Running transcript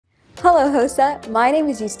Hello HOSA, my name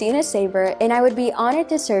is Youstina Saber and I would be honored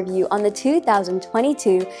to serve you on the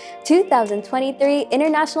 2022-2023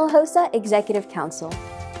 International HOSA Executive Council.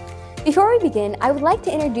 Before we begin, I would like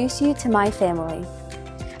to introduce you to my family.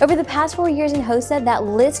 Over the past 4 years in HOSA, that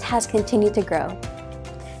list has continued to grow.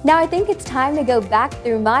 Now I think it's time to go back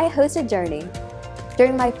through my HOSA journey.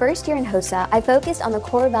 During my first year in HOSA, I focused on the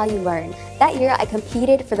core value learn. That year, I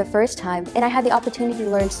competed for the first time, and I had the opportunity to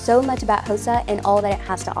learn so much about HOSA and all that it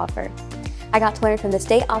has to offer. I got to learn from the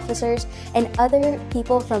state officers and other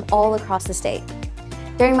people from all across the state.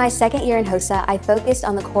 During my second year in HOSA, I focused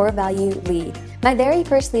on the core value lead. My very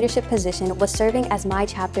first leadership position was serving as my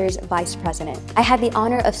chapter's vice president. I had the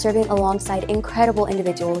honor of serving alongside incredible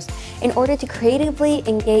individuals in order to creatively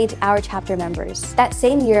engage our chapter members. That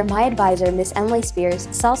same year, my advisor, Miss Emily Spears,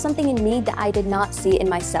 saw something in me that I did not see in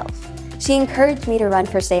myself. She encouraged me to run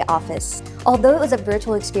for state office. Although it was a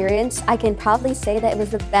virtual experience, I can proudly say that it was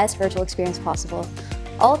the best virtual experience possible,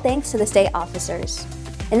 all thanks to the state officers.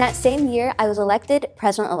 In that same year, I was elected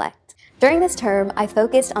president-elect. During this term, I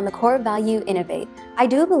focused on the core value innovate. I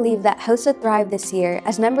do believe that HOSA thrived this year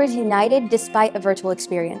as members united despite a virtual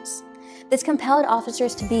experience. This compelled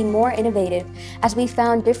officers to be more innovative as we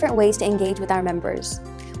found different ways to engage with our members,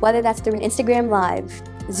 whether that's through an Instagram Live,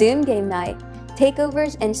 Zoom game night,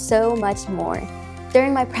 takeovers, and so much more.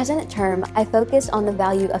 During my president term, I focused on the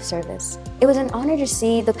value of service. It was an honor to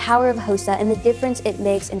see the power of HOSA and the difference it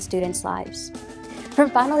makes in students' lives. From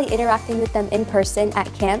finally interacting with them in person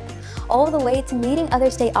at camp, all the way to meeting other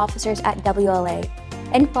state officers at WLA,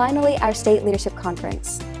 and finally our state leadership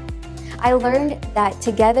conference. I learned that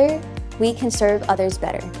together we can serve others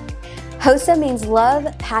better. HOSA means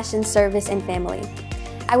love, passion, service, and family.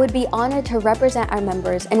 I would be honored to represent our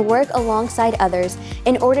members and work alongside others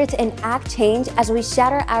in order to enact change as we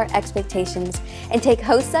shatter our expectations and take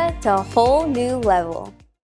HOSA to a whole new level.